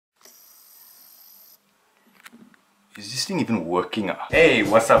Is this thing even working? Hey,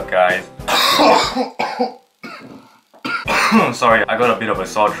 what's up guys? Sorry, I got a bit of a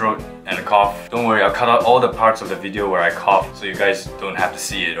sore throat and a cough. Don't worry, I'll cut out all the parts of the video where I cough so you guys don't have to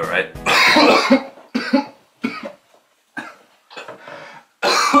see it, alright?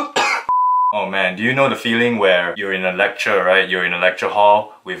 Oh man, do you know the feeling where you're in a lecture, right? You're in a lecture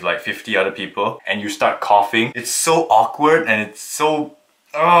hall with like 50 other people and you start coughing? It's so awkward and it's so...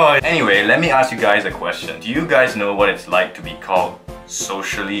 Oh. Anyway, let me ask you guys a question. Do you guys know what it's like to be called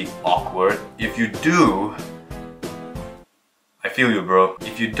socially awkward? If you do, I feel you, bro.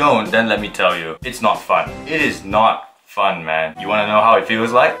 If you don't, then let me tell you, it's not fun. It is not fun, man. You wanna know how it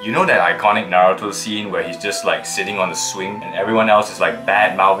feels like? You know that iconic Naruto scene where he's just like sitting on the swing and everyone else is like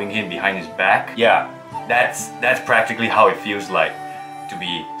bad-mouthing him behind his back? Yeah, that's practically how it feels like to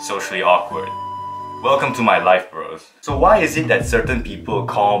be socially awkward. Welcome to my life, bros. So why is it that certain people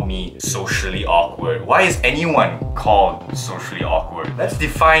call me socially awkward? Why is anyone called socially awkward? Let's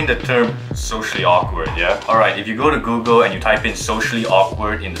define the term socially awkward, yeah? Alright, if you go to Google and you type in socially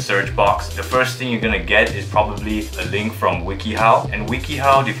awkward in the search box, the first thing you're gonna get is probably a link from WikiHow. And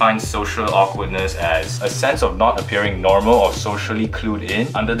WikiHow defines social awkwardness as a sense of not appearing normal or socially clued in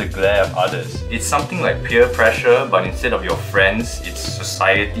under the glare of others. It's something like peer pressure, but instead of your friends, it's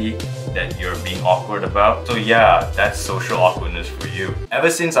society that you're being awkward about. So yeah, that's social awkwardness for you. Ever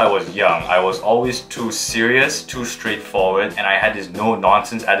since I was young, I was always too serious, too straightforward, and I had this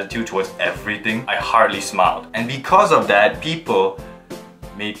no-nonsense attitude towards everything. I hardly smiled. And because of that, people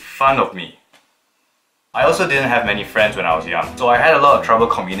made fun of me. I also didn't have many friends when I was young, so I had a lot of trouble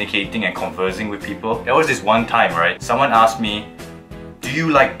communicating and conversing with people. There was this one time, right? Someone asked me, "Do you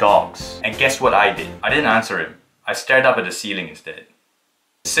like dogs?" And guess what I did? I didn't answer him. I stared up at the ceiling instead.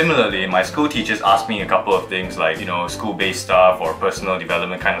 Similarly, my school teachers asked me a couple of things like, you know, school-based stuff or personal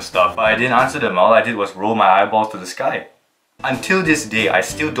development kind of stuff, but I didn't answer them. All I did was roll my eyeballs to the sky. Until this day, I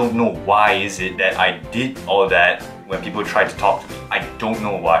still don't know why is it that I did all that when people tried to talk to me. I don't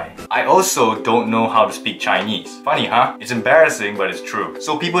know why. I also don't know how to speak Chinese. Funny, huh? It's embarrassing, but it's true.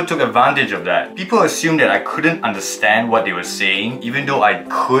 So people took advantage of that. People assumed that I couldn't understand what they were saying, even though I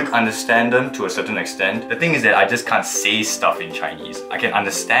could understand them to a certain extent. The thing is that I just can't say stuff in Chinese. I can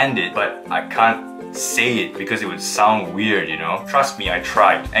understand it, but I can't say it because it would sound weird, you know? Trust me, I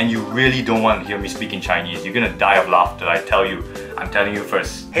tried. And you really don't want to hear me speak in Chinese. You're gonna die of laughter, I tell you. I'm telling you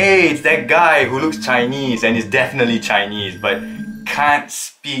first. Hey, it's that guy who looks Chinese and is definitely Chinese, but can't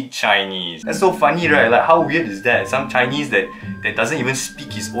speak Chinese. That's so funny, right? Like, how weird is that? Some Chinese that doesn't even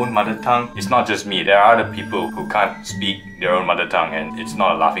speak his own mother tongue. It's not just me. There are other people who can't speak their own mother tongue, and it's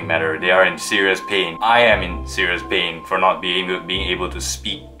not a laughing matter. They are in serious pain. I am in serious pain for not being able to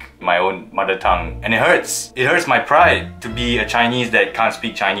speak my own mother tongue, and it hurts. It hurts my pride to be a Chinese that can't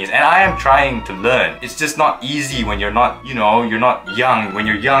speak Chinese, and I am trying to learn. It's just not easy when you're not, you know, you're not young. When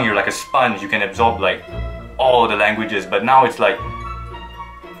you're young, you're like a sponge. You can absorb like all the languages, but now it's like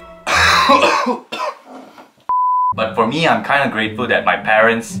But for me, I'm kind of grateful that my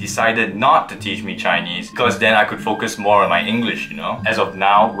parents decided not to teach me Chinese, because then I could focus more on my English, you know? As of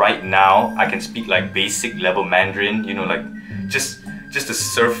now, right now, I can speak like basic level Mandarin, you know, like just the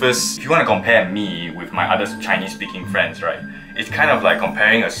surface. If you want to compare me with my other Chinese speaking friends, right? It's kind of like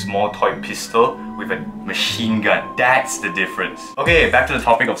comparing a small toy pistol with a machine gun. That's the difference. Okay, back to the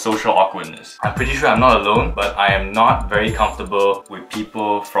topic of social awkwardness. I'm pretty sure I'm not alone, but I am not very comfortable with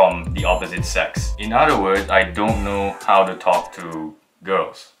people from the opposite sex. In other words, I don't know how to talk to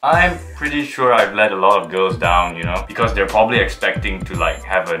girls. I'm pretty sure I've let a lot of girls down, you know, because they're probably expecting to like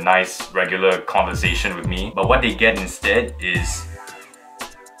have a nice regular conversation with me, but what they get instead is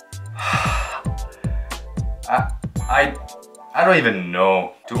I don't even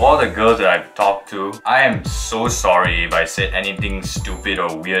know. To all the girls that I've talked to, I am so sorry if I said anything stupid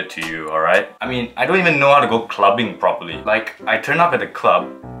or weird to you, alright? I mean, I don't even know how to go clubbing properly. Like, I turn up at the club,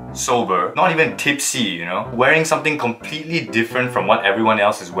 sober, not even tipsy, you know? Wearing something completely different from what everyone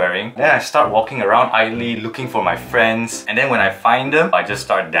else is wearing. Then I start walking around idly, looking for my friends. And then when I find them, I just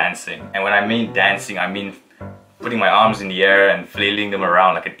start dancing. And when I mean dancing, I mean putting my arms in the air and flailing them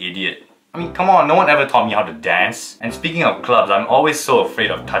around like an idiot. I mean, come on, no one ever taught me how to dance. And speaking of clubs, I'm always so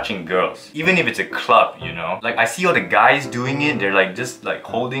afraid of touching girls. Even if it's a club, you know? Like, I see all the guys doing it, they're like just like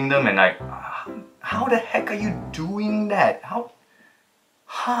holding them and like, how the heck are you doing that? How?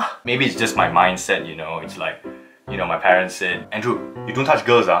 Huh? Maybe it's just my mindset, you know? It's like, you know, my parents said, Andrew, you don't touch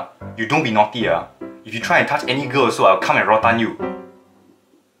girls, you don't be naughty, If you try and touch any girl, so I'll come and rotan you.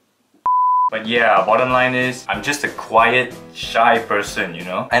 But yeah, bottom line is, I'm just a quiet, shy person, you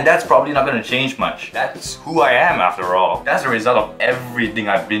know? And that's probably not gonna change much. That's who I am after all. That's the result of everything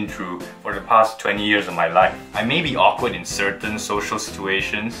I've been through for the past 20 years of my life. I may be awkward in certain social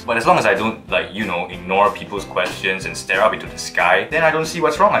situations, but as long as I don't, like, you know, ignore people's questions and stare up into the sky, then I don't see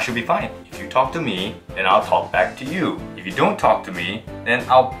what's wrong. I should be fine. If you talk to me, then I'll talk back to you. If you don't talk to me, then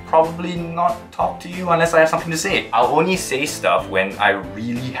I'll probably not talk to you unless I have something to say. I'll only say stuff when I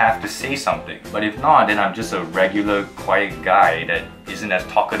really have to say something. But if not, then I'm just a regular, quiet guy that isn't as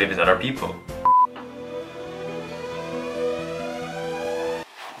talkative as other people.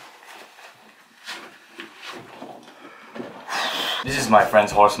 This is my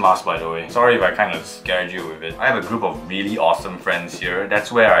friend's horse mask, by the way. Sorry if I kind of scared you with it. I have a group of really awesome friends here.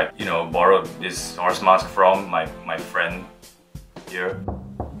 That's where I, you know, borrowed this horse mask from my friend here.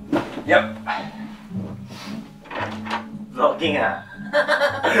 Yep. Vlogging ah?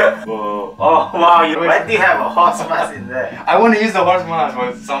 Whoa. Oh wow, why do you have a horse mask in there? I want to use the horse mask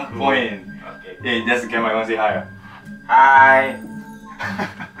for some point. Okay. Hey, that's the camera. I want to say hi. Hi.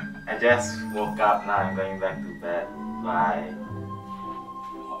 I just woke up, now I'm going back to bed. Bye.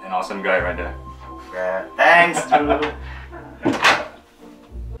 An awesome guy right there. Yeah. Thanks, Drew.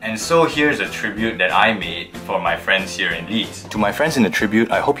 And so here's a tribute that I made for my friends here in Leeds. To my friends in the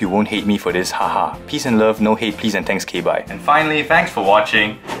tribute, I hope you won't hate me for this, haha. Peace and love, no hate, please and thanks, K-bye. And finally, thanks for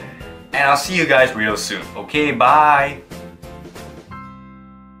watching, and I'll see you guys real soon. Okay, bye!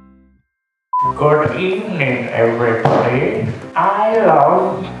 Good evening, everybody. I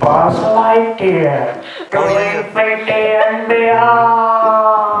love Buzz Lightyear. To infinity and beyond.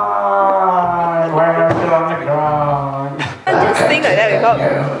 When I'm still on the ground. Just sing like that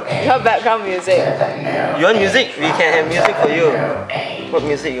without background music. You want music? We can have music for you. What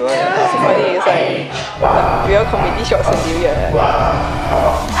music you want? It's funny, it's like real comedy shots in New Year.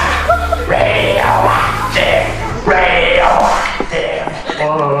 Radioactive! Radioactive!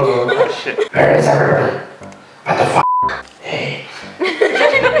 Oh, shit. Where is everybody? What the f***? Hey.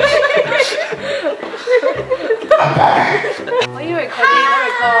 I'm back. Are you recording?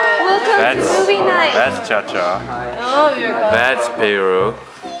 Welcome to movie night. That's Cha-Cha. Oh, we're recording. That's Pero.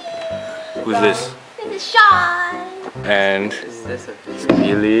 Who's this? This is Sean. And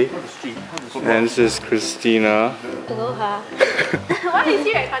Millie. And this is Christina. Aloha. Why is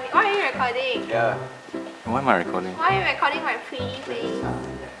he recording? Why are you recording? Yeah. Why am I recording? Why are you recording my pretty face?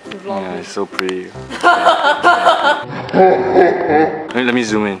 Yeah, it's so pretty. Let me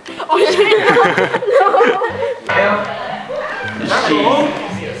zoom in. Oh shit!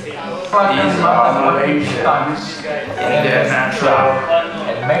 These are innovations in their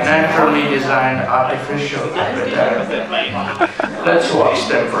naturally designed artificial habitat. Let's watch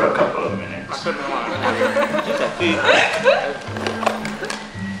them for a couple of minutes.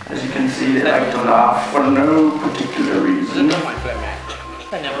 As you can see, they like to laugh for no particular reason.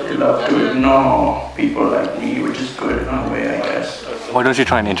 They love to ignore people like me, which is good in a way, I guess. Why don't you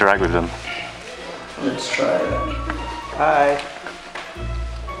try and interact with them? Let's try that. Hi.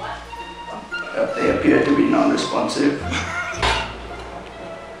 They appear to be non-responsive.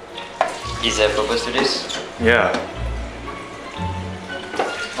 Is there a purpose to this? Yeah.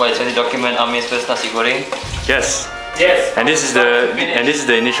 What, trying to document Amir's first nasi goreng? Yes. Yes. And this is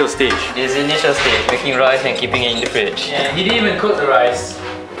the initial stage. This is the initial stage, making rice and keeping it in the fridge. Yeah, he didn't even cook the rice.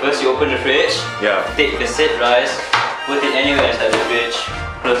 First you open the fridge, Yeah. take the set rice, put it anywhere inside the fridge,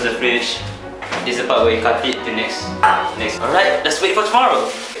 close the fridge. This is the part where you cut it to next. Alright, let's wait for tomorrow.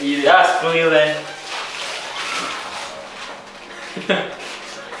 Yeah, screw you then.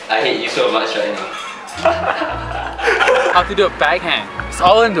 I hate you so much right now. How to do a backhand. It's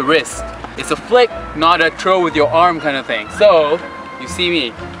all in the wrist. It's a flick, not a throw with your arm kind of thing. So, you see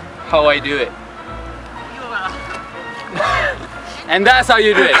me, how I do it. And that's how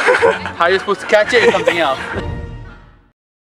you do it. How you're supposed to catch it is something else.